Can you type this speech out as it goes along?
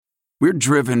We're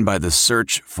driven by the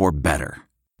search for better.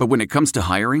 But when it comes to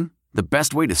hiring, the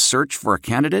best way to search for a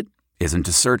candidate isn't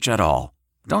to search at all.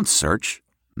 Don't search.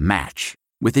 Match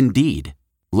with Indeed.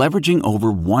 Leveraging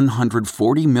over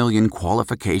 140 million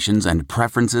qualifications and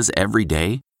preferences every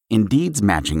day, Indeed's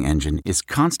matching engine is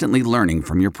constantly learning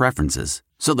from your preferences.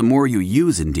 So the more you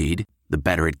use Indeed, the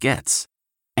better it gets.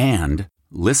 And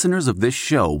listeners of this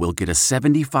show will get a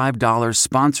 $75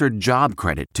 sponsored job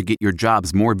credit to get your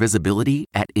jobs more visibility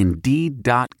at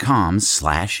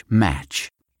Indeed.com/match.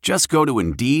 Just go to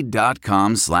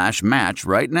Indeed.com/match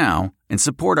right now and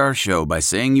support our show by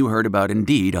saying you heard about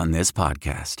Indeed on this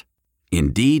podcast.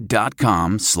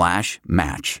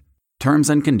 Indeed.com/match. Terms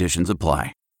and conditions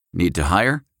apply. Need to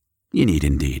hire? You need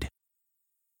Indeed.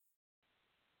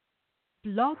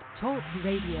 Blog Talk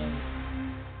Radio.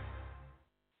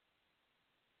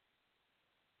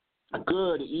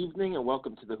 Good evening and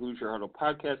welcome to the Hoosier Huddle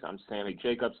podcast. I'm Sammy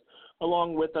Jacobs.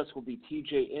 Along with us will be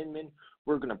TJ Inman.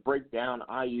 We're going to break down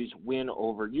IU's win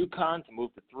over UConn to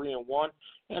move to 3-1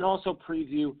 and also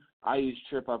preview IU's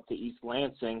trip up to East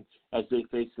Lansing as they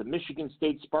face the Michigan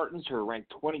State Spartans, who are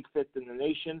ranked 25th in the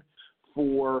nation,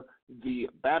 for the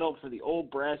battle for the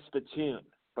old brass spittoon.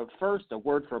 But first, a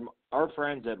word from our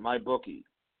friends at MyBookie.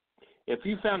 If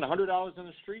you found $100 on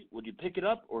the street, would you pick it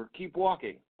up or keep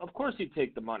walking? Of course you'd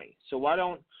take the money. So why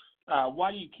do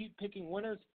you keep picking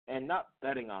winners and not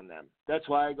betting on them? That's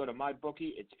why I go to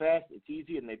MyBookie. It's fast, it's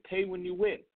easy, and they pay when you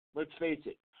win. Let's face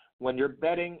it, when you're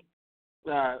betting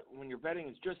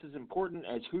is just as important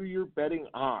as who you're betting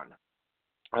on.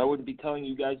 I wouldn't be telling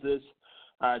you guys this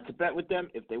to bet with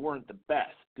them if they weren't the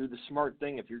best. Do the smart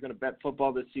thing. If you're going to bet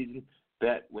football this season,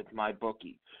 bet with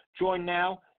MyBookie. Join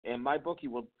now, and MyBookie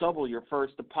will double your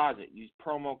first deposit. Use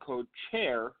promo code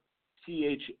CHAIR,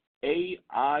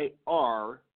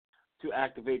 CHAIR, to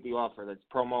activate the offer. That's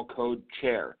promo code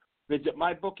CHAIR. Visit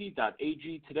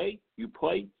mybookie.ag today. You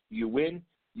play, you win,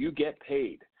 you get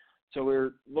paid. So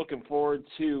we're looking forward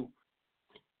to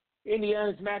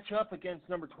Indiana's matchup against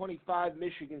number 25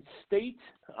 Michigan State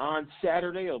on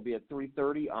Saturday. It'll be at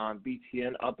 3:30 on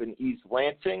BTN up in East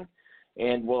Lansing.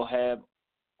 And we'll have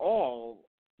all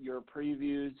your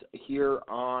previews here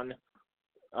on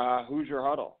Hoosier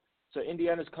Huddle. So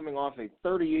Indiana's coming off a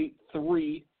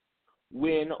 38-3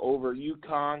 win over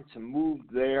UConn to move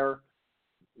their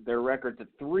record to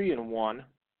 3-1.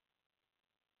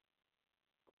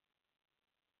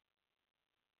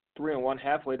 3-1,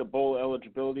 halfway to bowl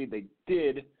eligibility. They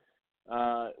did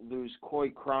lose Coy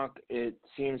Cronk, it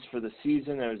seems, for the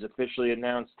season. It was officially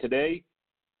announced today.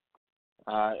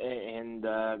 And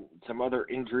some other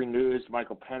injury news.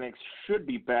 Michael Penix should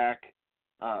be back,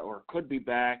 or could be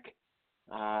back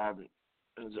as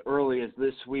early as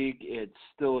this week. It's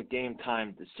still a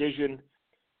game-time decision,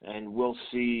 and we'll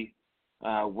see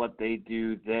what they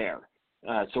do there.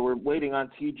 So we're waiting on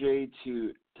TJ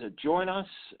to join us,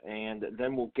 and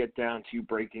then we'll get down to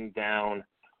breaking down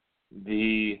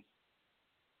the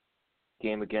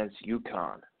game against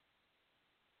UConn.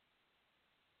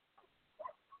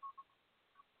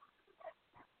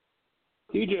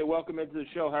 TJ, welcome into the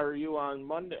show. How are you on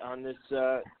Monday, on this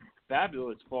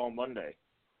fabulous fall Monday?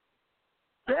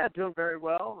 Yeah, doing very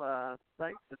well.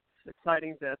 Thanks. It's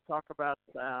exciting to talk about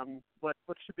what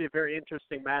should be a very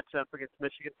interesting matchup against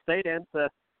Michigan State, and to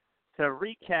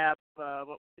recap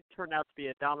what turned out to be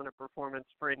a dominant performance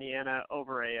for Indiana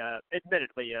over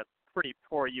admittedly a pretty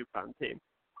poor UConn team.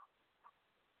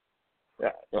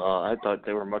 Yeah, I thought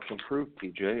they were much improved,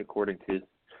 TJ, according to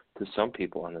some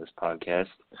people on this podcast.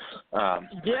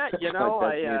 Yeah, you know,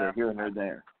 neither here nor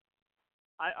there.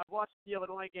 I watched the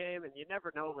Illinois game, and you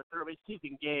never know with early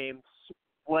season games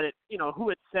who it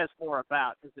says more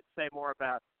about. Does it say more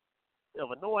about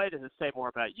Illinois? Does it say more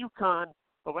about UConn?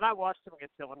 But when I watched them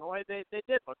against Illinois, they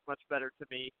did look much better to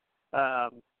me.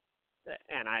 And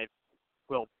I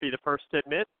will be the first to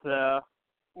admit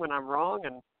when I'm wrong.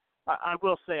 And I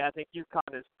will say I think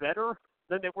UConn is better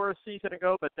than they were a season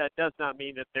ago, but that does not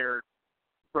mean that they're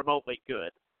remotely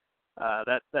good.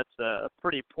 That's a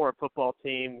pretty poor football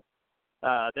team.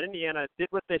 That Indiana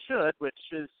did what they should,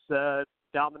 which is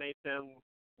dominate them,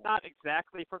 not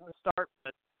exactly from the start,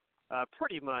 but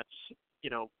pretty much,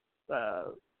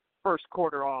 first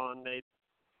quarter on, they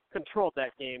controlled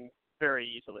that game very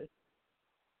easily.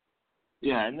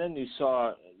 Yeah, and then you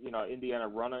saw, Indiana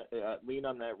lean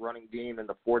on that running game in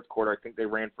the fourth quarter. I think they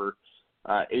ran for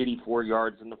 84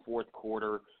 yards in the fourth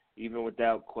quarter, even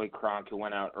without Coy Cronk, who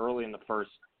went out early in the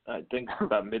first, I think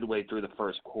about midway through the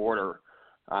first quarter,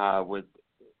 with,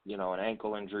 an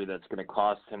ankle injury that's going to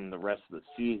cost him the rest of the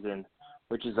season,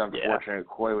 which is unfortunate. Yeah.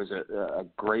 Coy was a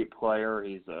great player.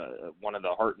 He's one of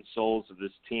the heart and souls of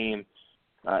this team.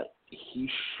 he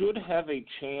should have a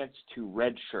chance to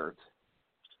redshirt,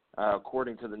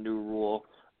 according to the new rule.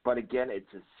 But again,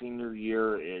 it's a senior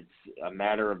year. It's a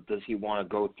matter of, does he want to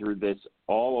go through this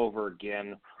all over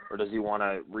again, or does he want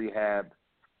to rehab,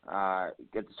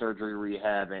 get the surgery,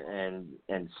 rehab,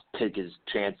 and take his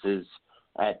chances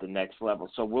at the next level?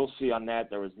 So we'll see on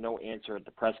that. There was no answer at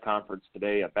the press conference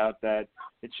today about that.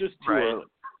 It's just too early.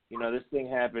 You know, this thing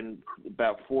happened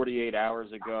about 48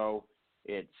 hours ago.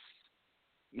 It's,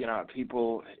 you know,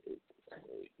 people,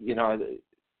 you know,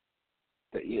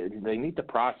 they need to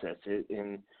process it,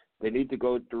 and they need to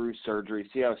go through surgery,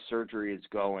 see how surgery is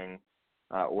going,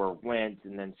 or went,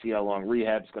 and then see how long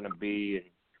rehab's going to be. And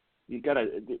you got to.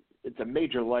 It's a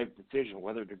major life decision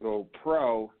whether to go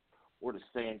pro or to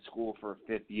stay in school for a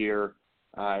fifth year,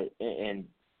 and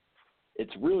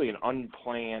it's really an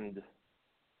unplanned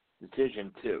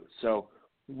decision too. So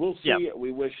we'll see. Yep.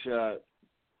 We wish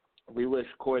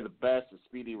Coy the best, a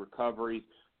speedy recovery.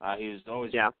 He was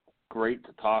always great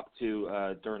to talk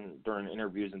to during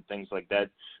interviews and things like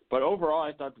that. But overall,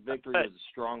 I thought the victory was a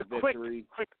strong victory.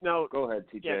 Quick note. Go ahead,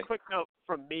 TJ. Yeah, quick note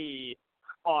from me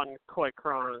on Coy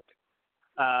Cronk.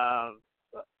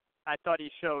 I thought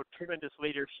he showed tremendous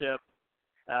leadership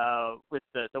with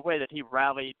the way that he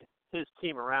rallied his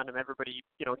team around him. Everybody,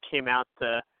 you know, came out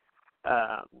to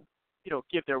you know,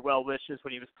 give their well wishes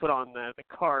when he was put on the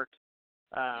cart.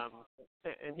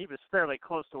 And he was fairly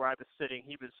close to where I was sitting.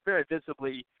 He was very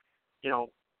visibly, you know,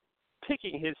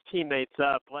 picking his teammates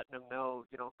up, letting them know,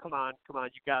 you know, come on,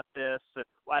 you got this. And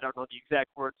I don't know the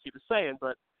exact words he was saying,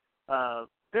 but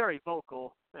very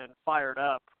vocal and fired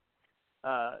up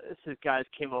as his guys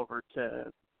came over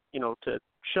to, you know, to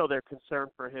show their concern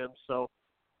for him. So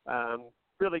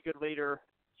really good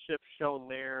leadership shown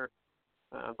there.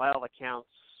 By all accounts,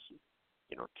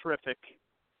 you know, terrific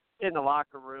in the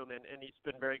locker room, and he's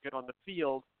been very good on the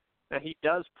field. And he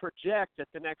does project at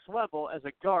the next level as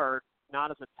a guard,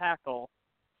 not as a tackle,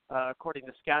 according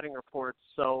to scouting reports.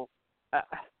 So,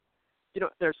 you know,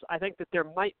 I think that there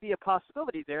might be a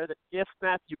possibility there that if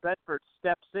Matthew Bedford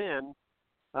steps in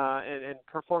and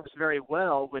performs very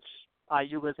well, which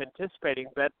IU was anticipating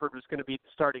Bedford was going to be the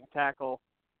starting tackle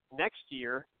next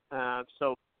year.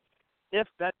 So if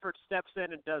Bedford steps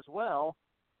in and does well,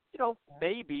 you know,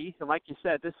 maybe, and like you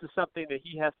said, this is something that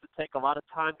he has to take a lot of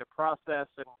time to process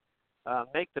and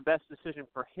make the best decision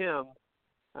for him.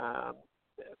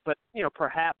 But, you know,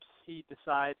 perhaps he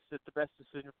decides that the best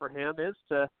decision for him is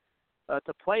to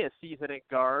play a season at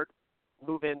guard,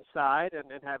 move inside,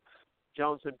 and have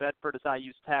Jones and Bedford as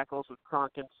IU's tackles with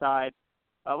Cronk inside.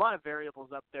 A lot of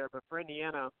variables up there, but for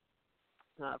Indiana,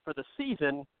 for the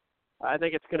season, I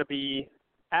think it's going to be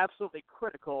absolutely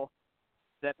critical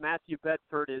that Matthew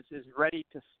Bedford is ready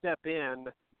to step in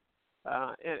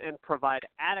and provide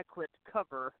adequate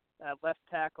cover at left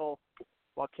tackle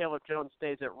while Caleb Jones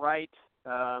stays at right.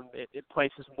 It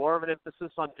places more of an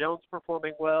emphasis on Jones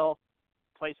performing well,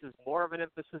 places more of an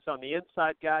emphasis on the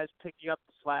inside guys picking up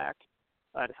the slack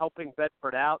and helping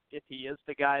Bedford out if he is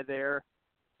the guy there,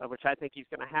 which I think he's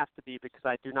going to have to be, because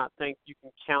I do not think you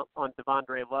can count on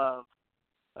Devondre Love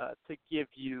to give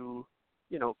you,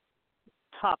 you know,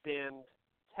 top-end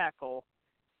tackle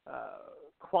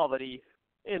quality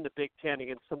in the Big Ten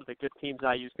against some of the good teams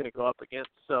IU is going to go up against.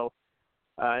 So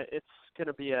it's going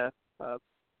to be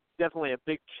definitely a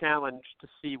big challenge to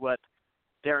see what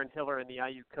Darren Hiller and the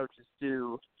IU coaches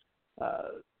do,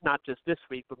 not just this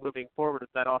week, but moving forward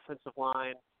with that offensive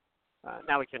line.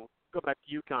 Now we can go back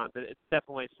to UConn, but it's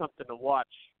definitely something to watch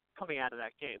coming out of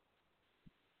that game.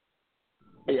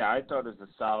 Yeah, I thought it was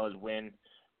a solid win.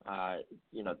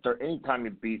 You know, anytime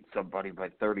you beat somebody by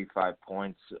 35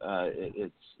 points,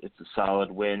 it's a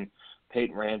solid win.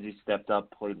 Peyton Ramsey stepped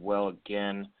up, played well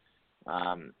again.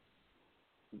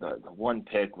 The one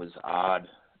pick was odd,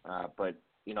 but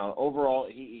you know, overall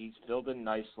he's filled in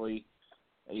nicely.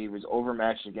 He was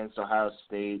overmatched against Ohio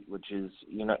State, which is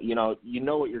you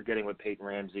know what you're getting with Peyton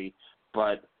Ramsey,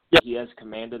 but he has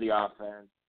command of the offense.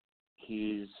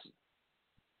 He's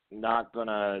not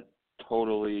gonna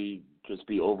totally just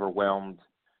be overwhelmed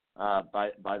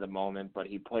by the moment, but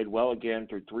he played well again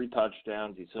through 3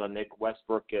 touchdowns. He saw Nick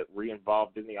Westbrook get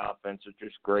re-involved in the offense, which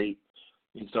is great.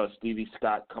 You saw Stevie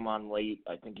Scott come on late.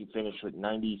 I think he finished with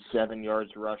 97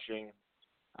 yards rushing.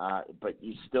 But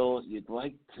you'd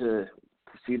like to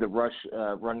see the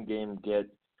run game get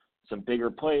some bigger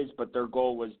plays, but their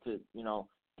goal was to, you know,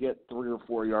 get 3 or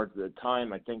 4 yards at a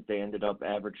time. I think they ended up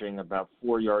averaging about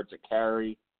 4 yards a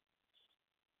carry,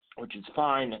 which is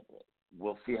fine.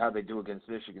 We'll see how they do against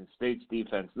Michigan State's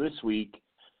defense this week,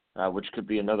 which could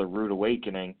be another rude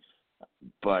awakening.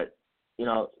 But, you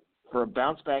know, for a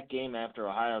bounce-back game after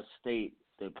Ohio State,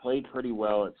 They played pretty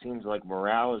well. It seems like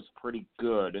morale is pretty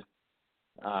good.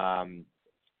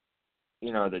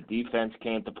 The defense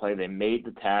came to play. They made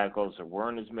the tackles. There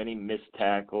weren't as many missed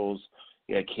tackles.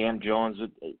 Yeah, Cam Jones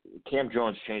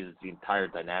changes the entire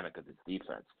dynamic of this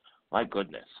defense. My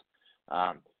goodness.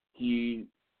 He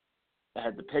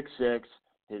had the pick six.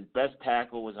 His best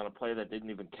tackle was on a play that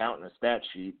didn't even count in the stat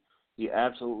sheet. He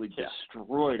absolutely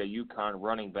destroyed a UConn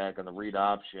running back on the read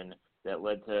option that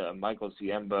led to a Michael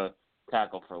Ciemba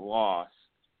tackle for loss.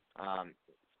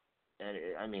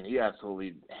 He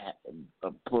absolutely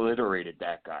obliterated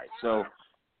that guy. So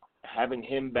having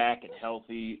him back and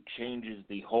healthy changes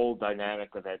the whole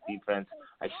dynamic of that defense.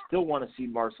 I still want to see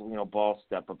Marcelino Ball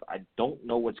step up. I don't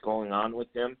know what's going on with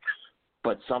him,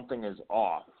 but something is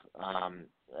off.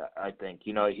 I think.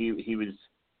 He was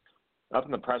up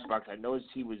in the press box. I noticed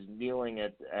he was kneeling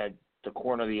at the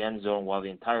corner of the end zone while the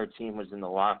entire team was in the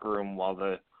locker room, while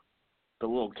the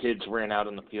little kids ran out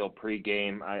on the field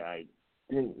pregame. I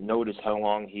didn't notice how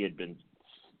long he had been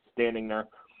standing there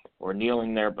or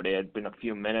kneeling there, but it had been a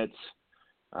few minutes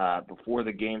before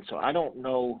the game. So I don't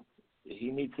know. He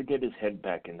needs to get his head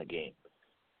back in the game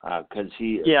because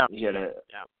he had a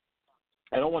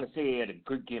 – I don't want to say he had a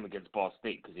good game against Ball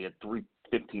State because he had 3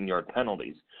 15-yard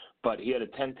penalties, but he had a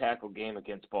 10-tackle game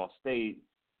against Ball State,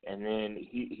 and then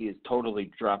he has totally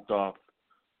dropped off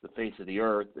the face of the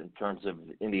earth in terms of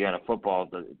Indiana football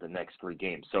the next 3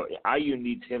 games. So IU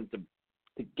needs him to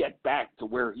get back to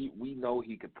where we know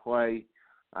he could play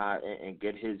and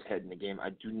get his head in the game.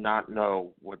 I do not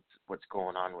know what's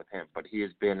going on with him, but he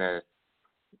has been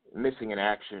missing in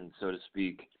action, so to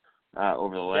speak,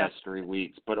 over the last 3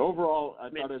 weeks. But overall, I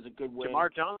thought it was a good win.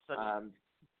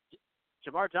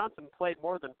 Jamar Johnson played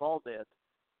more than Ball did,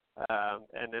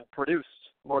 and then produced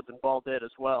more than Ball did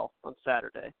as well on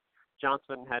Saturday.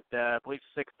 Johnson had, I believe,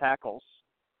 6 tackles,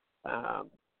 and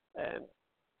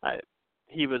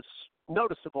he was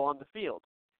noticeable on the field,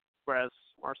 whereas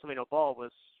Marcelino Ball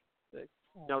was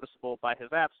noticeable by his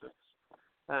absence.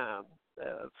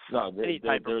 Any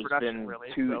type of production, really.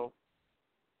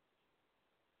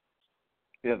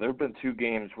 Yeah, there have been 2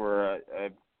 games where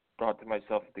I thought to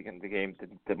myself at the end of the game,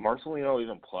 did Marcelino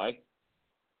even play?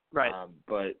 Right.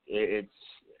 But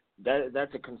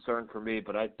that's a concern for me,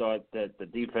 but I thought that the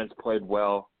defense played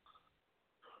well.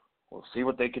 We'll see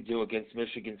what they could do against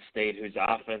Michigan State, whose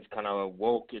offense kind of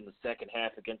woke in the second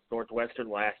half against Northwestern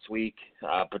last week.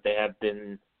 But they have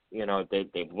been,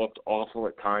 they've looked awful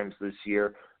at times this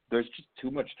year. There's just too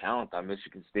much talent on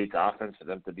Michigan State's offense for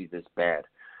them to be this bad.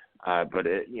 But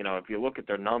if you look at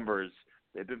their numbers,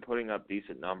 they've been putting up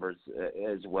decent numbers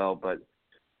as well. But,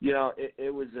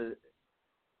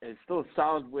 it's still a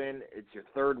solid win. It's your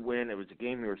 3rd win. It was a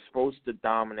game you were supposed to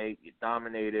dominate. You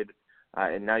dominated.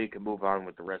 And now you can move on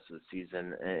with the rest of the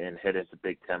season and head into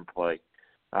Big Ten play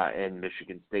in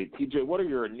Michigan State. TJ, what are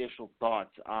your initial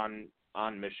thoughts on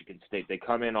Michigan State? They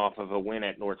come in off of a win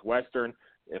at Northwestern.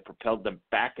 It propelled them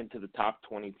back into the top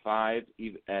 25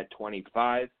 at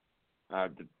 25.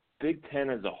 The Big Ten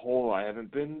as a whole, I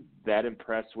haven't been that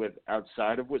impressed with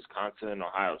outside of Wisconsin and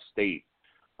Ohio State,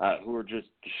 who are just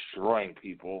destroying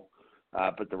people.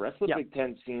 But the rest of the Big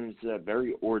Ten seems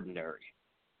very ordinary.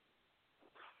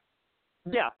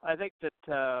 Yeah, I think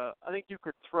you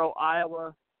could throw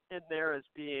Iowa in there as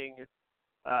being,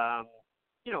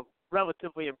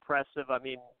 relatively impressive. I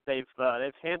mean, they've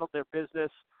handled their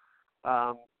business,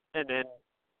 and then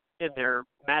in their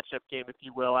matchup game, if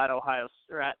you will, at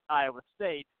Iowa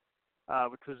State,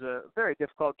 which was a very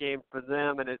difficult game for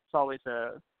them, and it's always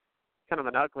a kind of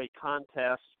an ugly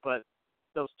contest. But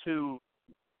those 2,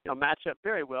 match up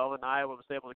very well, and Iowa was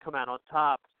able to come out on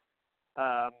top.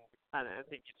 And I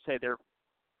think you'd say they're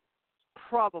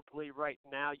probably right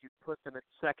now you'd put them at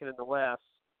 2nd in the West,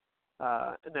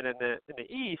 and then in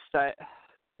the East, I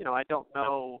don't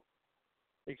know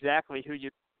exactly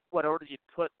what order you'd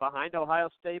put behind Ohio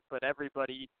State, but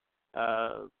everybody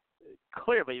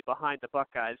clearly behind the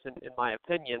Buckeyes in my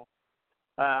opinion.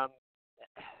 I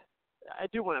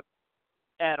do want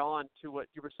to add on to what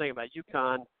you were saying about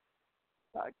UConn.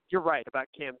 You're right about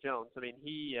Cam Jones. I mean,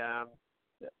 he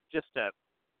just a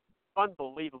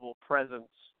unbelievable presence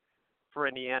for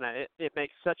Indiana. It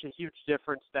makes such a huge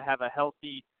difference to have a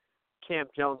healthy Cam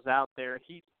Jones out there.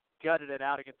 He gutted it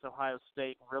out against Ohio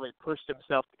State and really pushed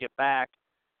himself to get back.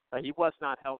 He was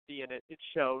not healthy, and it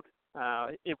showed.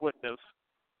 It wouldn't have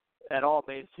at all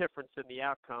made a difference in the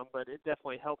outcome, but it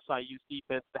definitely helps IU's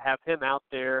defense to have him out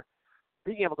there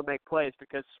being able to make plays,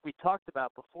 because we talked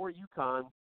about before UConn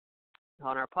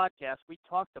on our podcast, we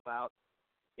talked about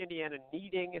Indiana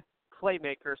needing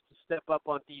playmakers to step up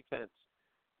on defense.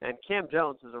 And Cam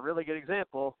Jones is a really good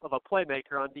example of a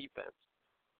playmaker on defense.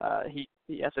 He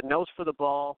has a nose for the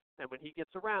ball, and when he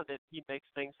gets around it, he makes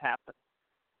things happen.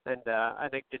 And I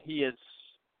think that he is.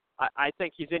 I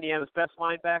think he's Indiana's best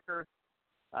linebacker.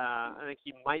 I think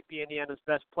he might be Indiana's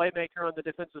best playmaker on the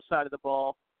defensive side of the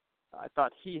ball. I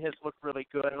thought he has looked really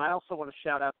good. And I also want to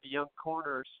shout out the young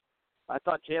corners. I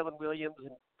thought Jalen Williams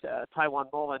and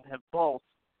Tywone Mullen have both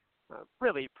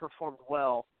really performed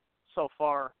well so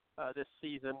far this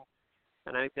season.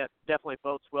 And I think that definitely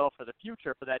bodes well for the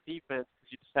future for that defense,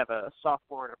 because you just have a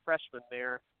sophomore and a freshman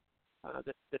there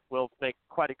that will make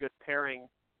quite a good pairing,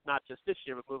 not just this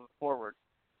year, but moving forward.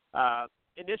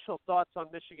 Initial thoughts on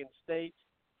Michigan State.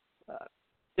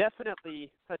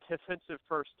 Definitely a defensive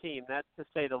first team, that's to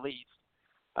say the least.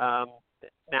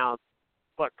 Now,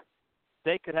 look,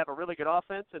 they could have a really good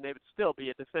offense and they would still be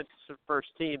a defensive first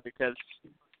team, because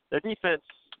their defense,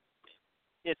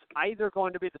 it's either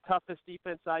going to be the toughest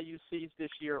defense IU sees this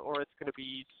year, or it's going to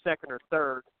be second or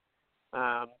third.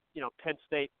 Penn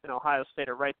State and Ohio State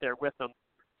are right there with them.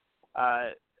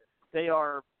 They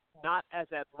are not as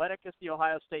athletic as the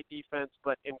Ohio State defense,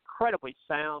 but incredibly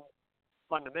sound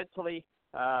fundamentally.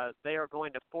 They are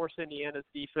going to force Indiana's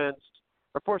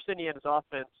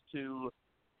offense to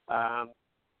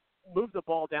move the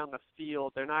ball down the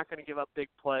field. They're not going to give up big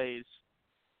plays,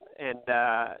 and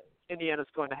Indiana's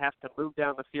going to have to move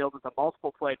down the field with a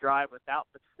multiple play drive without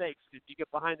mistakes. If you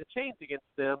get behind the chains against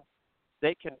them,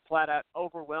 they can flat out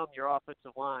overwhelm your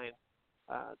offensive line.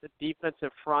 The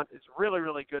defensive front is really,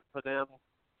 really good for them.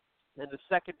 And the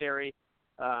secondary,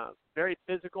 very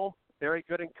physical, very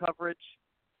good in coverage,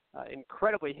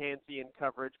 incredibly handsy in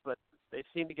coverage, but they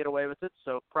seem to get away with it,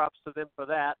 so props to them for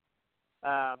that.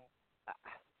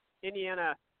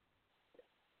 Indiana,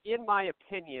 in my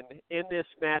opinion, in this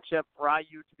matchup, for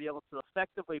IU to be able to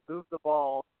effectively move the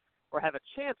ball or have a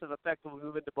chance of effectively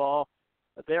moving the ball,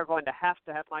 they're going to have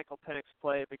Michael Penix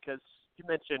play, because you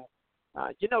mentioned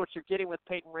you know what you're getting with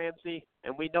Peyton Ramsey,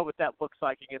 and we know what that looks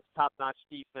like against top-notch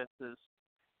defenses.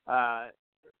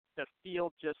 The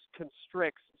field just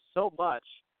constricts so much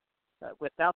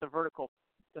without the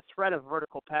threat of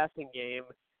vertical passing game.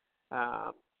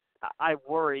 I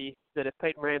worry that if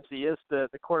Peyton Ramsey is the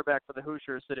quarterback for the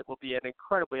Hoosiers, that it will be an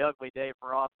incredibly ugly day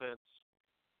for offense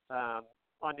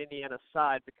on Indiana's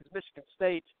side, because Michigan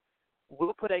State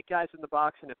will put 8 guys in the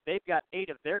box, and if they've got 8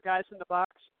 of their guys in the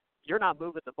box, you're not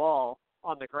moving the ball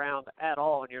on the ground at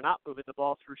all, and you're not moving the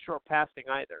ball through short passing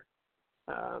either.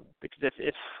 Because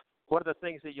if one of the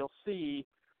things that you'll see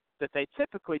that they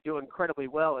typically do incredibly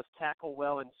well is tackle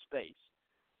well in space.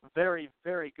 Very,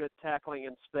 very good tackling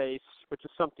in space, which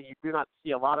is something you do not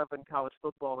see a lot of in college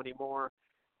football anymore.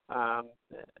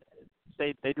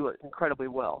 They do it incredibly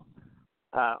well.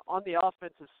 On the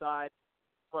offensive side,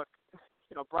 look,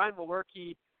 Brian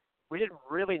Mawerke, we didn't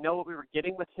really know what we were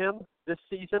getting with him this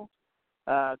season.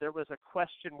 There was a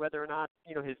question whether or not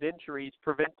his injuries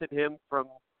prevented him from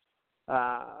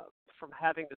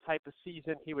having the type of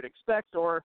season he would expect,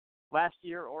 or last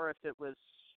year, or if it was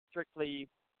strictly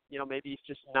maybe he's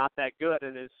just not that good,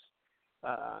 and his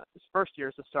first year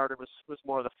as a starter was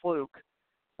more of the fluke.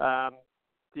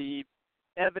 The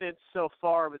evidence so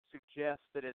far would suggest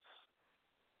that it's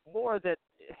more that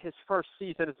his first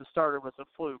season as a starter was a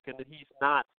fluke, and that he's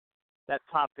not that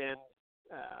top end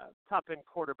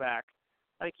quarterback.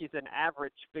 I think he's an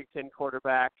average Big Ten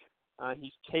quarterback.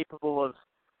 He's capable of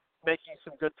making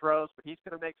some good throws, but he's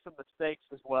going to make some mistakes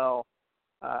as well.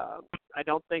 I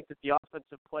don't think that the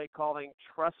offensive play calling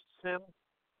trusts him.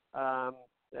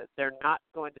 They're not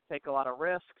going to take a lot of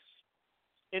risks.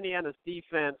 Indiana's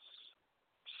defense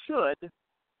should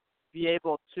be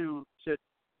able to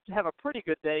have a pretty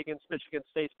good day against Michigan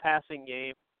State's passing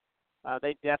game.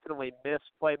 They definitely miss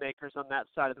playmakers on that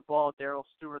side of the ball. Darrell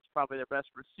Stewart's probably their best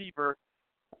receiver,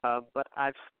 but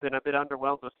I've been a bit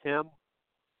underwhelmed with him.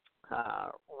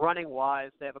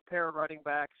 Running-wise, they have a pair of running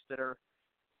backs that are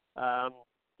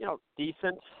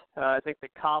decent. I think that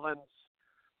Collins,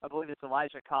 I believe it's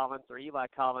Elijah Collins or Eli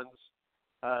Collins,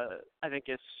 I think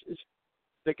is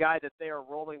the guy that they are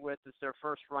rolling with as their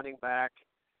first running back.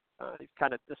 He's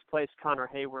kind of displaced Connor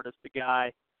Hayward as the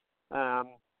guy.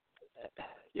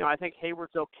 I think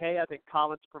Hayward's okay. I think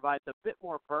Collins provides a bit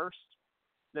more burst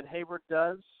than Hayward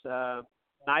does.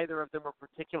 Neither of them are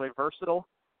particularly versatile.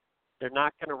 They're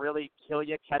not going to really kill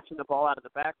you catching the ball out of the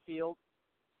backfield,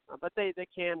 but they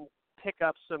can pick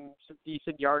up some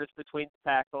decent yardage between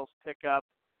tackles, pick up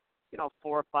 4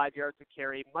 or 5 yards of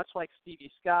carry. Much like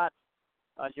Stevie Scott,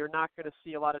 you're not going to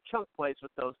see a lot of chunk plays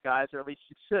with those guys, or at least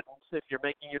you shouldn't if you're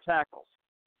making your tackles.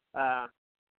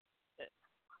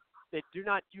 They do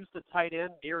not use the tight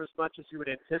end near as much as you would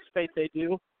anticipate they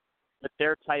do with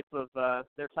their type of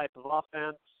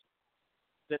offense.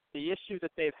 that the issue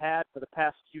that they've had for the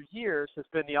past few years has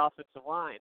been the offensive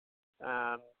line.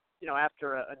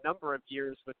 After a number of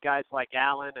years with guys like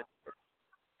Allen and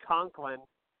Conklin,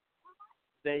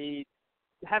 they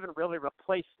haven't really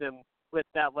replaced them with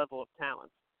that level of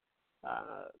talent.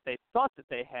 They thought that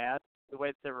they had the way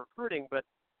that they're recruiting, but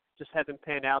just hasn't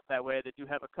panned out that way. They do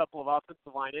have a couple of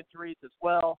offensive line injuries as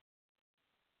well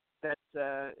that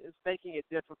is making it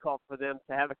difficult for them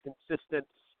to have a consistent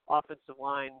offensive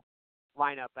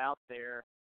lineup out there.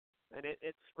 And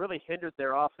it's really hindered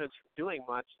their offense from doing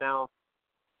much. Now,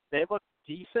 they look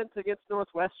decent against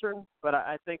Northwestern, but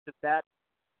I think that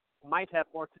might have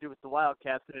more to do with the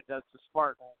Wildcats than it does the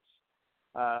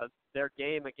Spartans. Their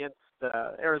game against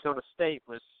Arizona State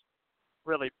was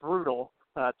really brutal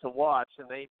to watch, and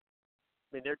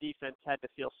their defense had to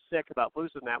feel sick about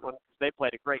losing that one because they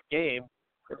played a great game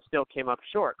and still came up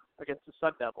short against the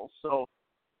Sun Devils. So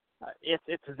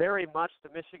it's very much the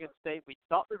Michigan State we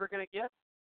thought we were going to get,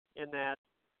 in that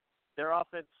their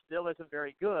offense still isn't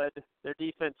very good. Their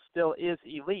defense still is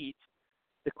elite.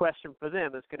 The question for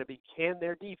them is going to be, can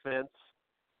their defense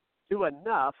do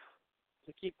enough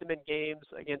to keep them in games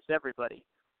against everybody?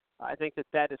 I think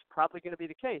that is probably going to be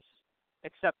the case,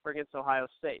 except for against Ohio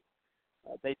State.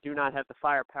 They do not have the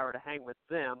firepower to hang with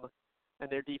them, and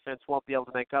their defense won't be able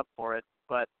to make up for it.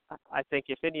 But I think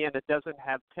if Indiana doesn't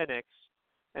have Penix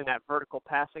and that vertical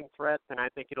passing threat, then I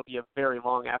think it'll be a very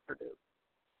long afternoon.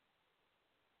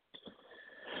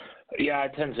 Yeah, I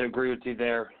tend to agree with you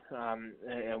there,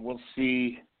 and we'll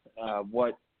see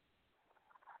what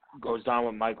goes on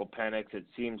with Michael Penix. It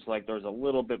seems like there's a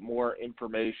little bit more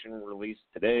information released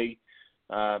today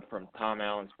from Tom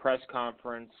Allen's press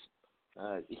conference.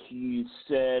 He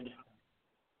said,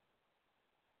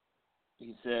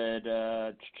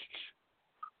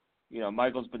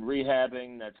 Michael's been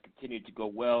rehabbing. That's continued to go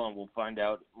well, and we'll find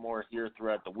out more here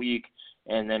throughout the week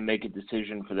and then make a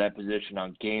decision for that position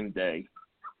on game day.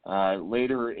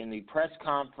 Later in the press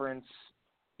conference,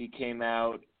 he came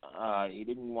out. He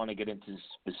didn't want to get into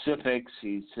specifics.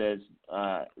 He says,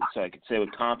 so I could say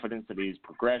with confidence that he's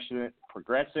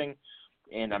progressing,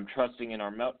 and I'm trusting in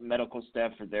our medical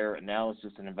staff for their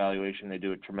analysis and evaluation. They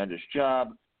do a tremendous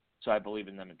job, so I believe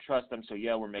in them and trust them. So,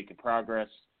 yeah, we're making progress.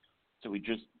 So we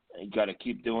just got to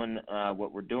keep doing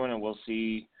what we're doing, and we'll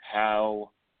see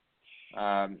how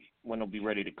when he'll be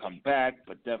ready to come back,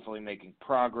 but definitely making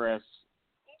progress.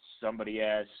 Somebody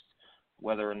asked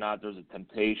whether or not there's a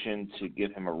temptation to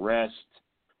give him a rest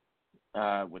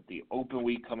with the open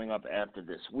week coming up after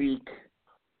this week.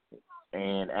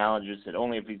 And Allen just said,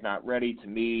 only if he's not ready. To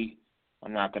me,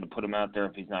 I'm not going to put him out there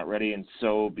if he's not ready. And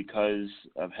so because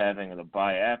of having the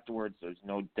bye afterwards, there's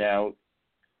no doubt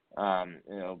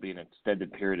it'll be an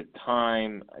extended period of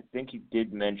time. I think he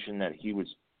did mention that he was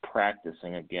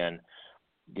practicing again,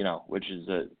 which is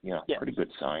a pretty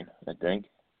good sign, I think.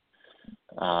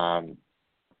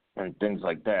 And things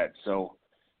like that. So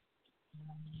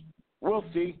we'll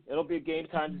see. It'll be a game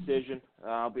time decision.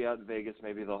 I'll be out in Vegas.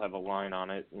 Maybe they'll have a line on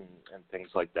it and things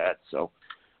like that. So,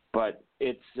 but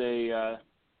it's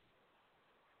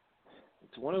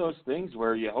one of those things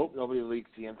where you hope nobody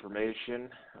leaks the information,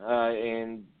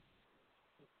 and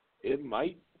it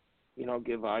might,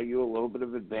 give IU a little bit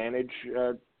of advantage.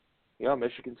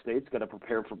 Michigan State's got to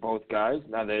prepare for both guys.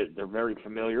 Now they're very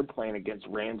familiar playing against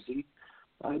Ramsey.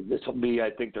 This will be, I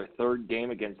think, their third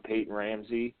game against Peyton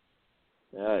Ramsey.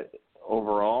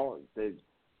 Overall, the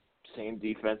same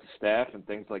defensive staff and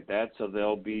things like that, so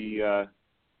they'll be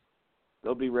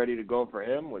ready to go for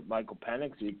him. With Michael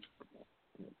Penix, you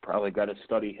probably got to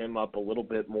study him up a little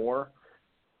bit more.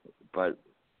 But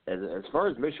as far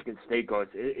as Michigan State goes,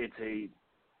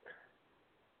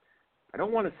 I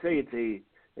don't want to say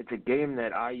it's a game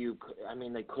that IU,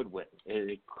 they could win.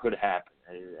 It could happen.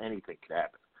 Anything could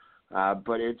happen.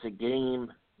 But it's a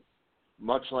game,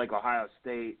 much like Ohio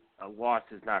State, a loss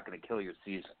is not going to kill your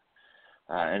season.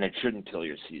 And it shouldn't kill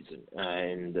your season.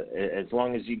 And as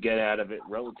long as you get out of it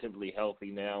relatively healthy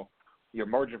now, your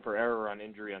margin for error on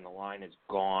injury on the line is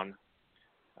gone.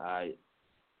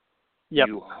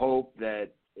 You hope that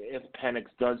if Penix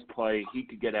does play, he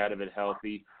could get out of it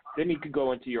healthy. Then he could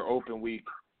go into your open week,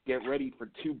 get ready for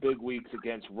 2 big weeks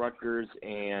against Rutgers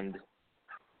and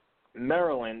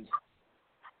Maryland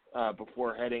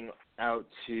before heading out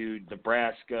to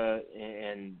Nebraska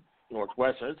and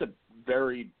Northwestern. It's a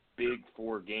very big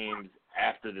 4 games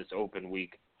after this open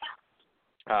week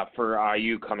for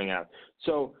IU coming out.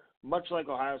 So much like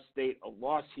Ohio State, a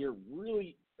loss here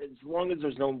really, as long as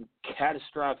there's no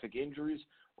catastrophic injuries,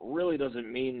 really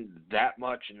doesn't mean that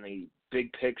much in the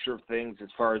big picture of things as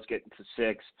far as getting to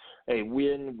 6. A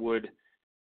win would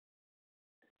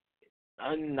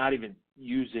not even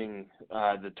using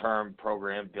the term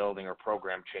program building or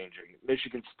program changing.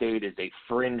 Michigan State is a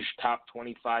fringe top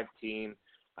 25 team.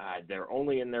 They're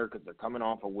only in there because they're coming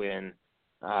off a win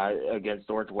against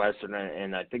Northwestern,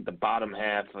 and I think the bottom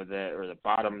half of the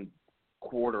bottom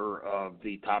quarter of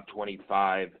the top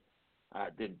 25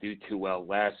 didn't do too well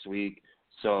last week.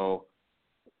 So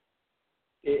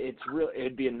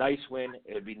it'd be a nice win.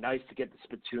 It'd be nice to get the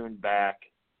spittoon back.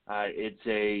 It's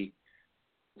a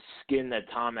skin that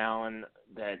Tom Allen,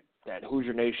 that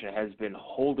Hoosier Nation has been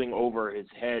holding over his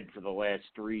head for the last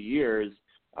 3 years.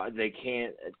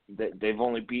 They've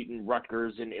only beaten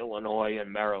Rutgers and Illinois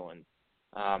and Maryland.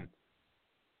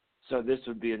 So this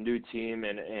would be a new team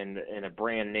and a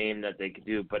brand name that they could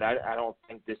do. But I don't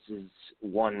think this is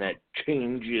one that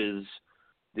changes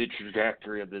the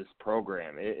trajectory of this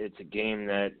program. It's a game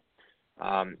that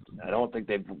I don't think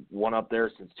they've won up there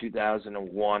since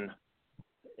 2001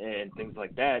 and things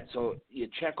like that. So you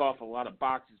check off a lot of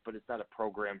boxes, but it's not a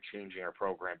program changing or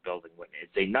program building win.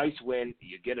 It's a nice win.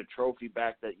 You get a trophy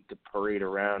back that you could parade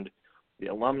around the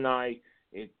alumni.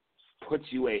 It puts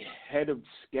you ahead of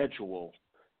schedule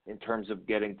in terms of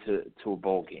getting to a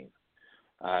bowl game.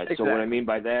 Exactly. So what I mean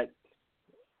by that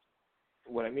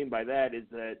is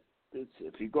that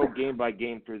if you go game by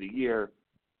game through the year,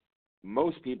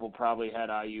 most people probably had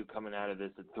IU coming out of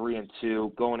this at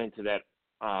 3-2, going into that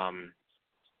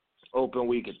open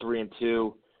week at 3-2.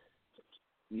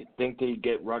 You think they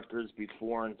get Rutgers be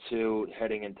 4-2,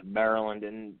 heading into Maryland,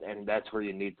 and that's where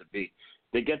you need to be.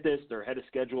 They get this; they're ahead of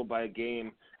schedule by a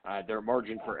game. Their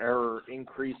margin for error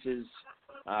increases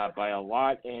by a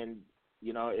lot, and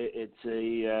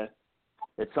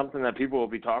it's something that people will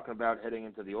be talking about heading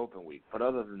into the open week. But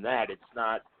other than that, it's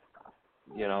not,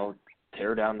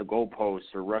 tear down the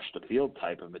goalposts or rush the field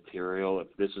type of material. If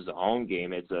this is a home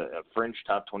game, it's a fringe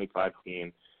top 25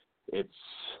 team. If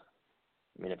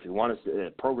you want to,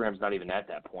 the program's not even at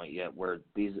that point yet where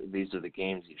these are the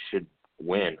games you should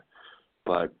win.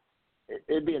 But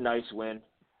it'd be a nice win,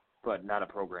 but not a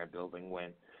program building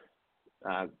win.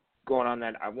 Going on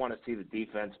that, I want to see the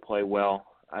defense play well.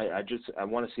 I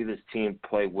want to see this team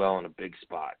play well in a big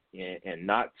spot and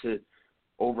not to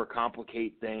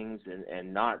overcomplicate things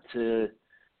and not to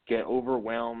get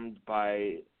overwhelmed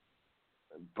by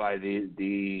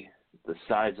the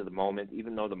size of the moment,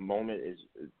 even though the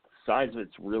size of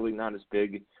it's really not as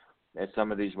big as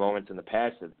some of these moments in the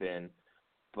past have been.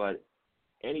 But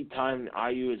anytime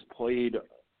IU has played,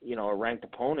 a ranked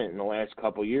opponent in the last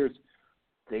couple of years,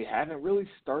 they haven't really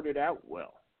started out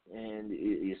well. And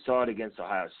you saw it against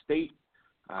Ohio State.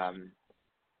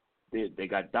 They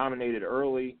got dominated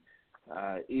early.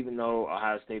 Even though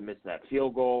Ohio State missed that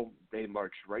field goal, they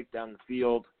marched right down the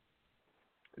field.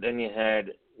 Then you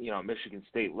had, Michigan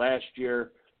State last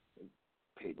year.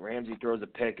 Peyton Ramsey throws a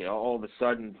pick, and all of a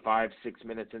sudden, 5-6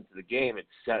 minutes into the game, it's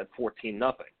set at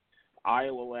 14-0.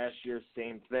 Iowa last year,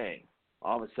 same thing.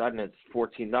 All of a sudden, it's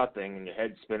 14-0, and your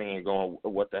head's spinning and you're going,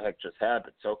 what the heck just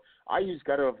happened? So IU's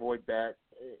got to avoid that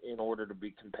in order to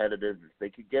be competitive. If they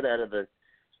could get out of the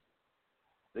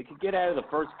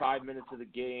first 5 minutes of the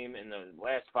game and the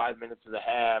last 5 minutes of the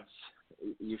halves,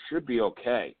 you should be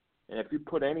okay. And if you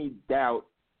put any doubt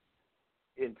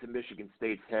into Michigan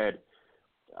State's head,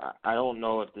 I don't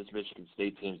know if this Michigan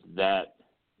State team's that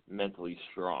mentally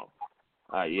strong.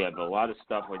 You have a lot of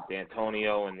stuff with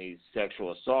D'Antonio and these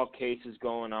sexual assault cases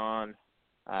going on.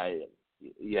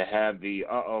 You have the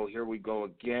here we go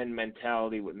again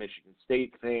mentality with Michigan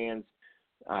State fans.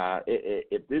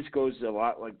 If this goes a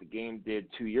lot like the game did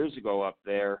 2 years ago up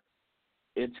there,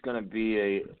 it's going to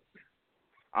be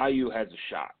IU has a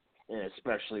shot, and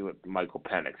especially with Michael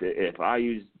Penix. If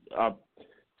IU's up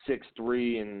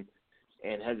 6-3 and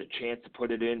has a chance to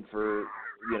put it in for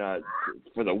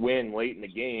the win late in the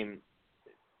game,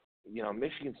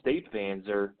 Michigan State fans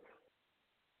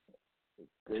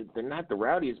they're not the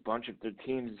rowdiest bunch if their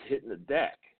team's hitting the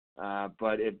deck.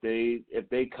 But if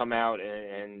they come out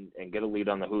and get a lead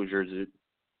on the Hoosiers,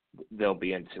 they'll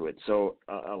be into it. So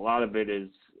a lot of it is,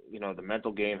 the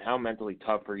mental game. How mentally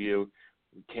tough are you?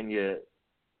 Can you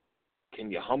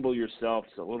humble yourselves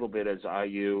a little bit as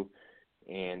IU?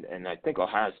 And I think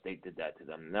Ohio State did that to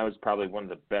them. And that was probably one of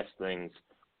the best things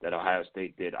that Ohio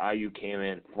State did. IU came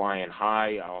in flying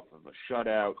high off of a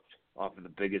shutout, off of the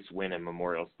biggest win in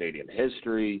Memorial Stadium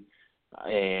history,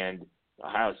 and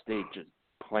Ohio State just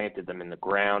planted them in the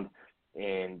ground,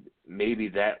 and maybe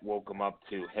that woke them up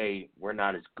to, hey, we're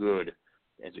not as good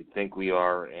as we think we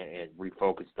are, and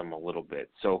refocused them a little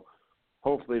bit. So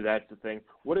hopefully that's the thing.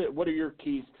 What are your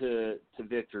keys to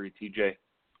victory, TJ?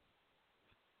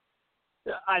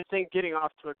 I think getting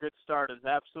off to a good start is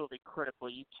absolutely critical.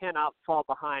 You cannot fall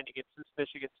behind against this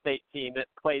Michigan State team that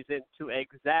plays into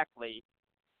exactly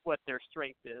what their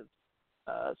strength is.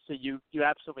 So you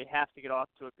absolutely have to get off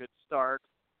to a good start.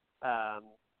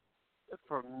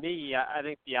 For me, I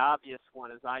think the obvious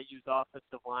one is IU's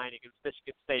offensive line against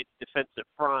Michigan State's defensive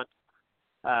front.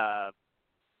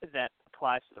 That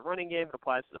applies to the running game. It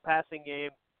applies to the passing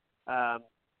game. So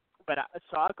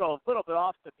I'll go a little bit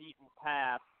off the beaten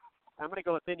path. I'm going to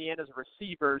go with Indiana's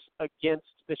receivers against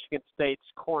Michigan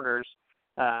State's corners.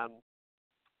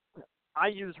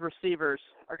 IU's receivers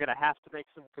are going to have to make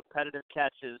some competitive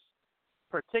catches,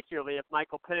 particularly if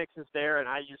Michael Penix is there and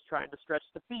IU's trying to stretch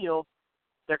the field.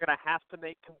 They're going to have to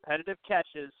make competitive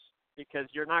catches because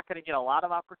you're not going to get a lot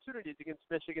of opportunities against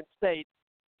Michigan State,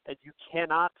 and you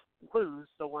cannot lose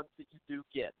the ones that you do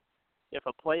get. If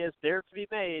a play is there to be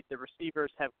made, the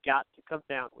receivers have got to come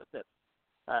down with it.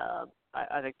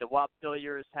 I think that Whop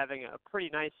Phillier is having a pretty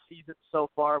nice season so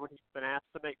far when he's been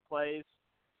asked to make plays.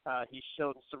 He's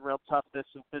shown some real toughness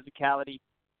and physicality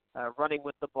running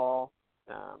with the ball.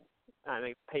 I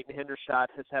think Peyton Hendershot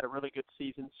has had a really good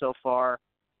season so far.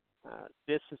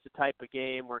 This is the type of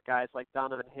game where guys like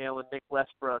Donovan Hale and Nick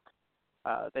Westbrook,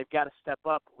 they've got to step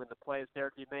up when the play is there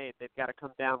to be made. They've got to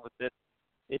come down with it.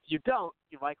 If you don't,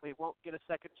 you likely won't get a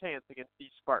second chance against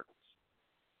these Spartans.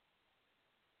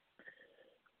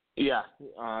 Yeah,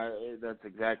 that's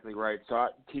exactly right. So,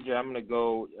 TJ, I'm going to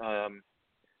go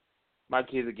my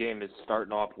key of the game is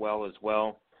starting off well as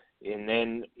well, and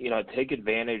then, take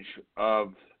advantage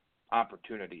of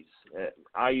opportunities.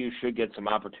 IU should get some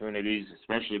opportunities,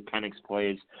 especially if Penix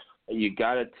plays. You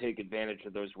got to take advantage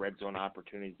of those red zone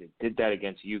opportunities. They did that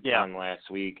against UConn last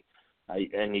week,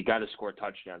 and you got to score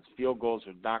touchdowns. Field goals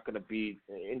are not going to be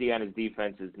 – Indiana's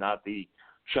defense is not the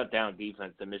shutdown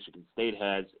defense that Michigan State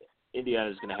has.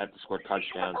 Indiana's going to have to score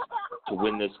touchdowns to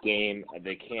win this game.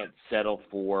 They can't settle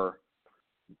for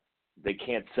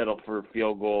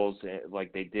field goals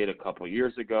like they did a couple of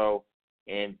years ago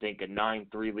and think a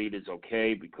 9-3 lead is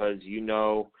okay, because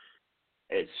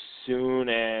as soon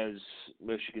as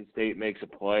Michigan State makes a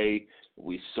play,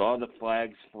 we saw the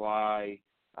flags fly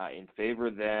in favor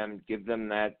of them, give them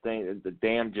that thing. The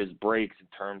dam just breaks in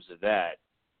terms of that.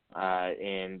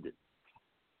 And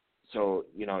so,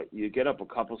 you get up a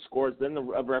couple scores, then the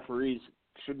referees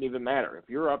shouldn't even matter. If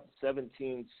you're up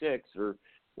 17-6 or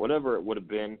whatever it would have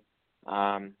been,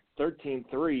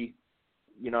 13-3,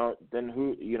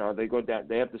 then they go down.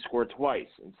 They have to score twice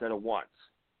instead of once.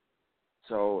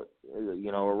 So, a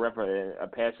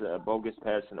bogus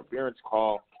pass interference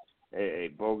call, a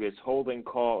bogus holding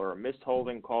call, or a missed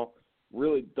holding call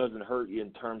really doesn't hurt you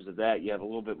in terms of that. You have a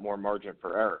little bit more margin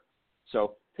for error.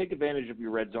 So take advantage of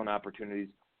your red zone opportunities.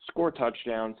 Score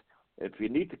touchdowns. If you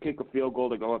need to kick a field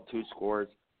goal to go up 2 scores,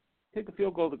 kick a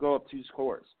field goal to go up 2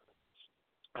 scores.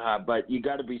 But you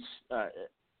got to be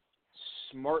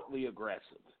smartly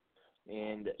aggressive.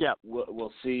 And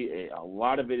we'll see. A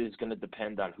lot of it is going to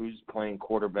depend on who's playing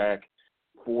quarterback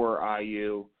for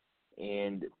IU.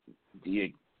 And do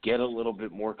you get a little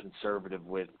bit more conservative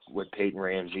with Peyton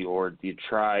Ramsey, or do you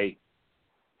try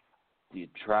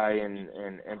and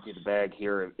empty the bag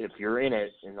here if you're in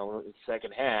it in the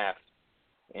second half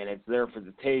and it's there for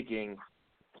the taking?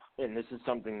 And this is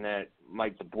something that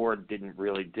Mike DeBoer didn't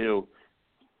really do.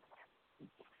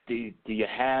 Do you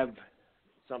have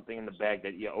something in the bag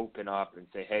that you open up and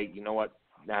say, hey, you know what,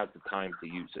 now's the time to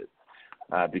use it,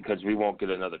 because we won't get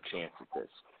another chance at this.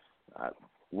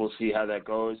 We'll see how that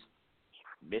goes.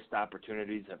 Missed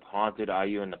opportunities have haunted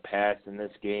IU in the past in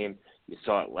this game. You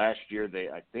saw it last year.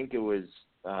 I think it was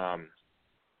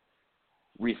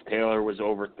Reese Taylor was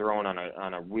overthrown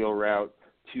on a wheel route.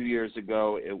 2 years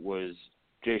ago, it was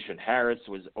Jason Harris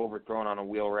was overthrown on a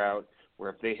wheel route, where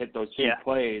if they hit those 2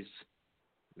 plays,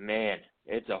 man,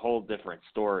 it's a whole different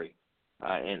story.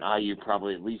 And IU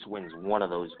probably at least wins one of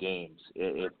those games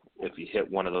if you hit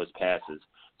one of those passes.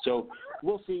 So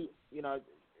we'll see.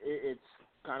 It's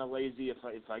kind of lazy if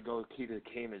I go key to the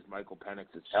game as Michael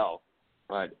Penix's health,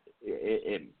 but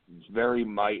it very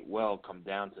might well come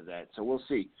down to that. So we'll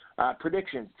see.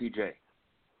 Predictions, TJ.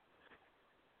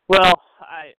 Well,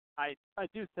 I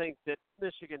do think that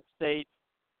Michigan State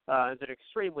is an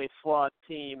extremely flawed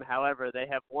team. However, they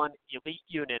have one elite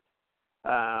unit,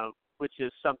 which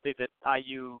is something that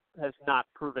IU has not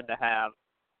proven to have.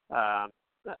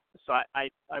 So I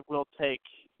will take,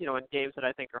 in games that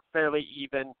I think are fairly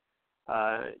even,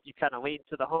 you kind of lean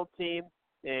to the home team,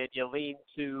 and you lean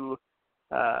to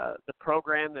the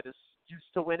program that is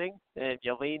used to winning, and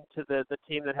you lean to the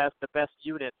team that has the best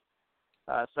unit.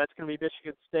 So that's going to be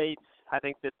Michigan State. I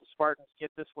think that the Spartans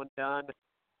get this one done.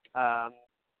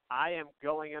 I am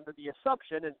going under the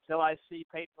assumption until I see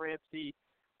Peyton Ramsey,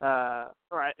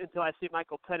 until I see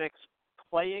Michael Penix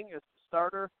playing as the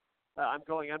starter, I'm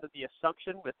going under the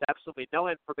assumption with absolutely no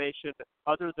information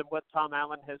other than what Tom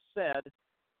Allen has said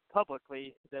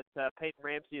publicly that Peyton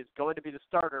Ramsey is going to be the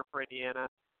starter for Indiana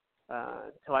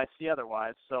until I see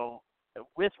otherwise. So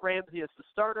with Ramsey as the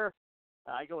starter,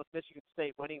 I go with Michigan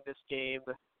State winning this game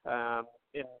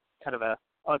in kind of a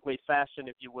ugly fashion,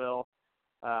 if you will,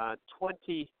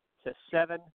 20-7.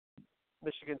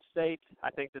 Michigan State.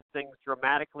 I think that things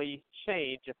dramatically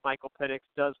change if Michael Penix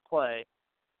does play.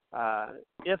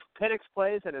 If Penix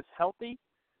plays and is healthy,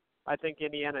 I think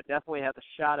Indiana definitely has a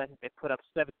shot. I think they put up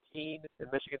 17,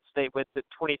 and Michigan State wins at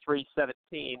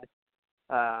 23-17.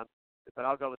 But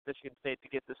I'll go with Michigan State to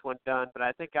get this one done. But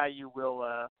I think IU will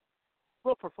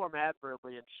perform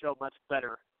admirably and show much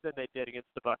better than they did against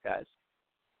the Buckeyes.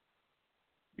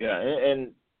 Yeah,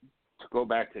 and to go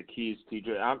back to keys,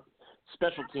 TJ,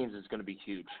 special teams is going to be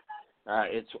huge.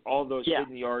 It's all those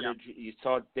hidden yardage. Yeah. You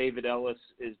saw David Ellis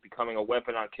is becoming a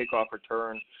weapon on kickoff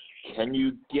return. Can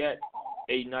you get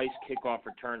a nice kickoff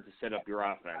return to set up your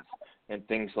offense and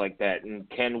things like that? And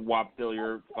can Whop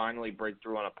Phillier finally break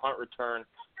through on a punt return?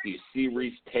 Do you see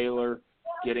Reese Taylor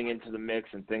getting into the mix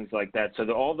and things like that? So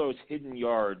all those hidden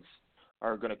yards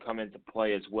are going to come into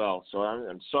play as well. So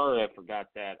I'm sorry I forgot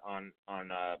that on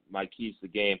my keys to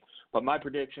the game. But my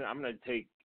prediction, I'm going to take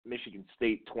Michigan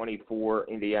State 24,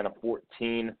 Indiana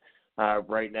 14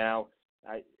 right now.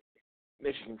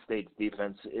 Michigan State's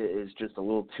defense is just a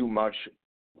little too much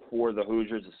for the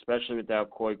Hoosiers, especially without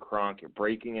Coy Cronk. You're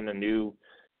breaking in a new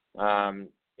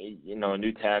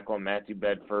tackle, Matthew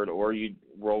Bedford, or you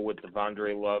roll with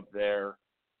Devondre Love there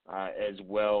as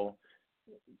well.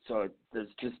 So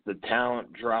there's just the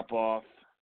talent drop off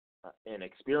and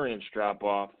experience drop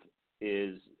off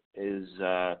is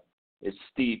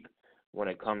steep when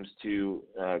it comes to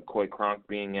Coy Cronk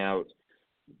being out.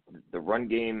 The run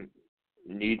game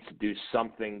needs to do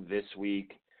something this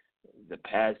week.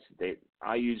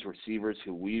 IU's receivers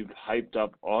who we've hyped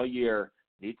up all year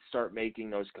need to start making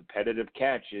those competitive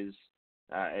catches,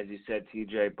 as you said,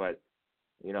 TJ. But,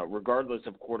 regardless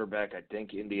of quarterback, I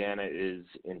think Indiana is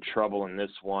in trouble in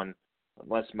this one.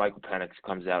 Unless Michael Penix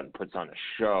comes out and puts on a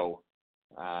show,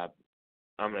 I'm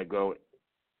going to go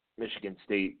Michigan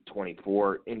State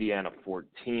 24, Indiana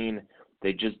 14.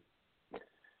 They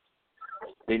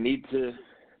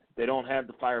don't have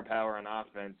the firepower on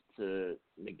offense to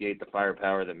negate the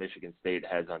firepower that Michigan State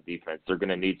has on defense. They're going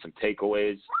to need some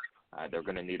takeaways. They're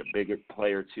going to need a bigger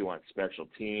play or two on special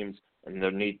teams, and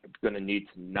they're going to need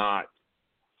to not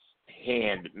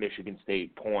hand Michigan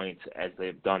State points as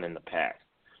they've done in the past.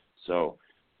 So,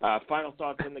 final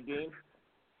thoughts on the game?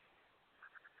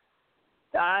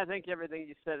 I think everything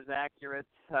you said is accurate.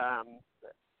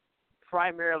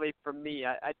 Primarily for me,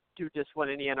 I do just want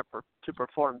Indiana to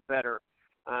perform better.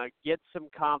 Get some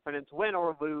confidence, win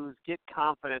or lose, get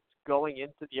confidence going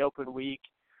into the open week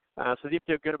so that you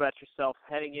feel good about yourself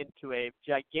heading into a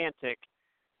gigantic,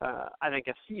 I think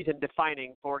a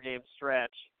season-defining four-game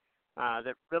stretch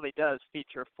that really does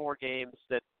feature four games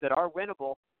that are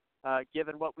winnable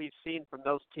given what we've seen from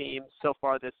those teams so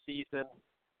far this season.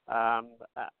 I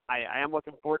am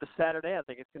looking forward to Saturday. I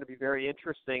think it's going to be very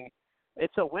interesting.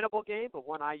 It's a winnable game, but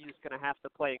one IU is going to have to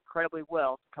play incredibly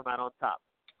well to come out on top.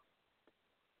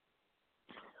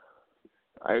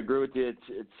 I agree with you.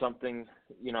 It's something,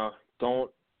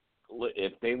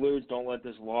 if they lose, don't let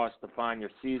this loss define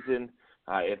your season.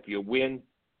 If you win,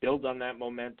 build on that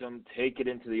momentum, take it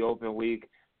into the open week,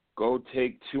 go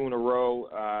take two in a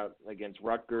row against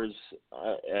Rutgers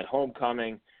at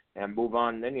homecoming and move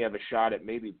on. Then you have a shot at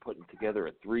maybe putting together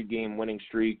a 3-game winning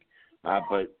streak,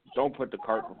 but don't put the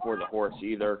cart before the horse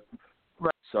either.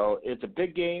 Right. So it's a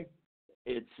big game.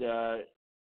 It's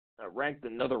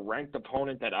another ranked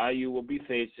opponent that IU will be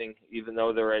facing, even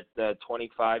though they're at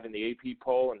 25 in the AP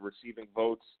poll and receiving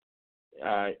votes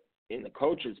in the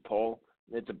coaches poll.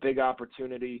 It's a big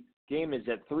opportunity. Game is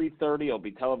at 3:30. It'll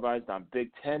be televised on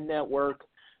Big Ten Network.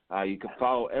 You can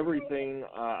follow everything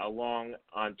along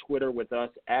on Twitter with us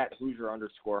at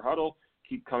Hoosier_Huddle.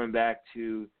 Keep coming back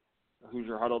to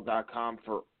HoosierHuddle.com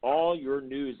for all your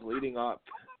news leading up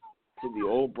to the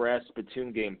Old Brass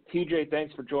Spittoon game. TJ,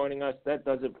 thanks for joining us. That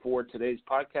does it for today's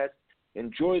podcast.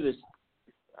 Enjoy this,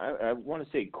 I want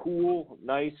to say, cool,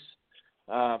 nice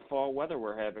fall weather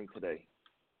we're having today.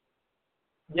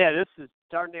 Yeah, this is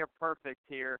darn near perfect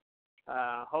here.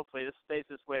 Hopefully this stays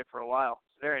this way for a while.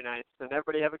 It's very nice. And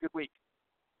everybody have a good week.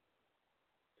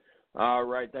 All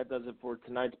right, that does it for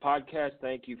tonight's podcast.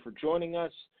 Thank you for joining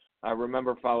us.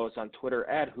 Remember, follow us on Twitter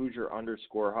at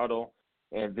Hoosier_Huddle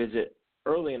and visit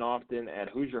early and often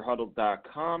at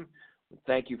HoosierHuddle.com.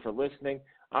 Thank you for listening.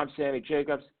 I'm Sammy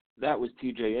Jacobs. That was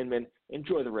TJ Inman.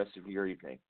 Enjoy the rest of your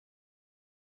evening.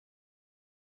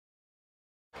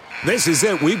 This is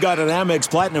it. We've got an Amex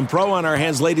Platinum Pro on our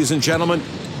hands, ladies and gentlemen.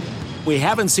 We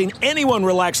haven't seen anyone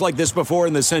relax like this before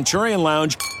in the Centurion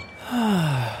Lounge.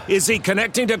 Is he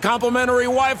connecting to complimentary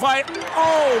Wi-Fi?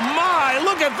 Oh, my.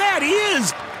 Look at that. He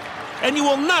is. And you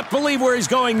will not believe where he's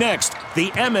going next. The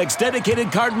Amex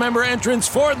dedicated card member entrance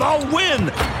for the win.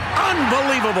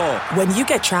 Unbelievable. When you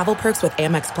get travel perks with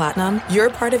Amex Platinum, you're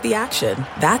part of the action.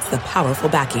 That's the powerful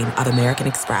backing of American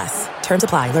Express. Terms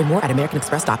apply. Learn more at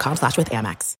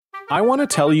americanexpress.com/withAmex. I want to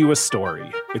tell you a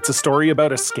story. It's a story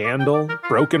about a scandal,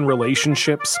 broken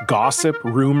relationships, gossip,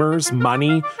 rumors,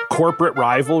 money, corporate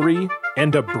rivalry,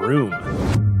 and a broom.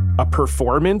 A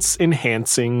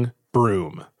performance-enhancing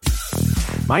broom.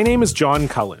 My name is John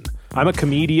Cullen. I'm a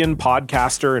comedian,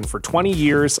 podcaster, and for 20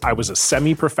 years, I was a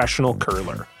semi-professional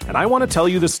curler. And I want to tell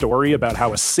you the story about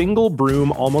how a single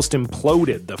broom almost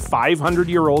imploded the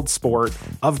 500-year-old sport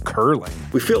of curling.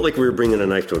 We felt like we were bringing a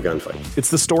knife to a gunfight. It's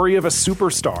the story of a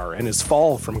superstar and his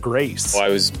fall from grace. I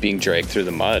was being dragged through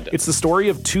the mud. It's the story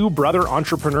of two brother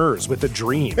entrepreneurs with a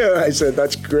dream. I said,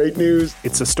 that's great news.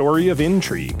 It's a story of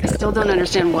intrigue. I still don't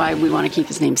understand why we want to keep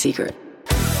his name secret.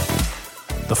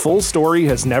 The full story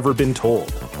has never been told,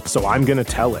 so I'm going to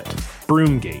tell it.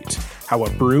 Broomgate, how a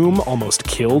broom almost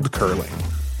killed curling.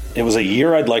 It was a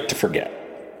year I'd like to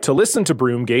forget. To listen to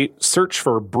Broomgate, search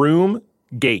for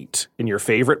Broomgate in your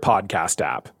favorite podcast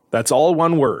app. That's all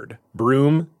one word,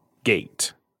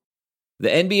 Broomgate. The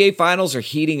NBA Finals are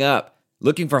heating up.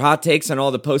 Looking for hot takes on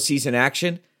all the postseason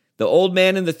action? The Old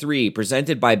Man and the Three,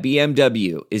 presented by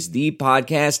BMW, is the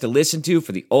podcast to listen to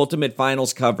for the ultimate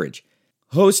finals coverage.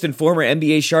 Host and former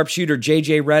NBA sharpshooter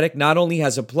JJ Redick not only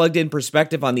has a plugged-in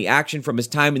perspective on the action from his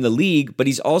time in the league, but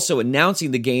he's also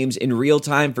announcing the games in real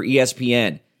time for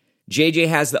ESPN. JJ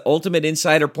has the ultimate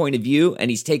insider point of view,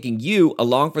 and he's taking you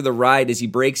along for the ride as he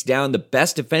breaks down the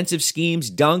best defensive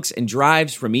schemes, dunks, and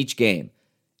drives from each game.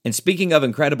 And speaking of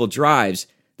incredible drives,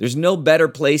 there's no better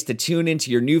place to tune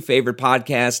into your new favorite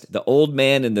podcast, The Old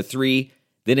Man and the Three,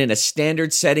 than in a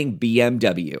standard-setting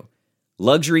BMW.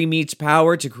 Luxury meets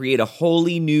power to create a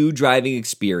wholly new driving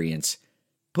experience.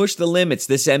 Push the limits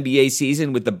this NBA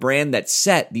season with the brand that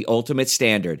set the ultimate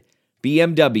standard.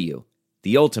 BMW,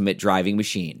 the ultimate driving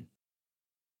machine.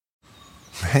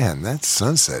 Man, that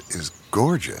sunset is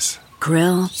gorgeous.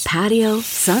 Grill, patio,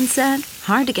 sunset.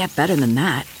 Hard to get better than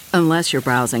that. Unless you're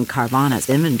browsing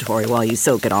Carvana's inventory while you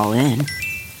soak it all in.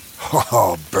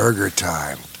 Oh, burger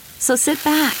time. So sit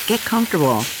back, get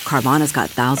comfortable. Carvana's got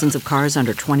thousands of cars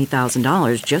under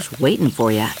 $20,000 just waiting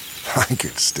for you. I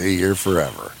could stay here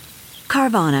forever.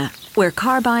 Carvana, where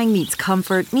car buying meets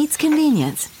comfort meets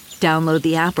convenience. Download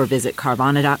the app or visit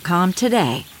Carvana.com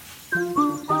today.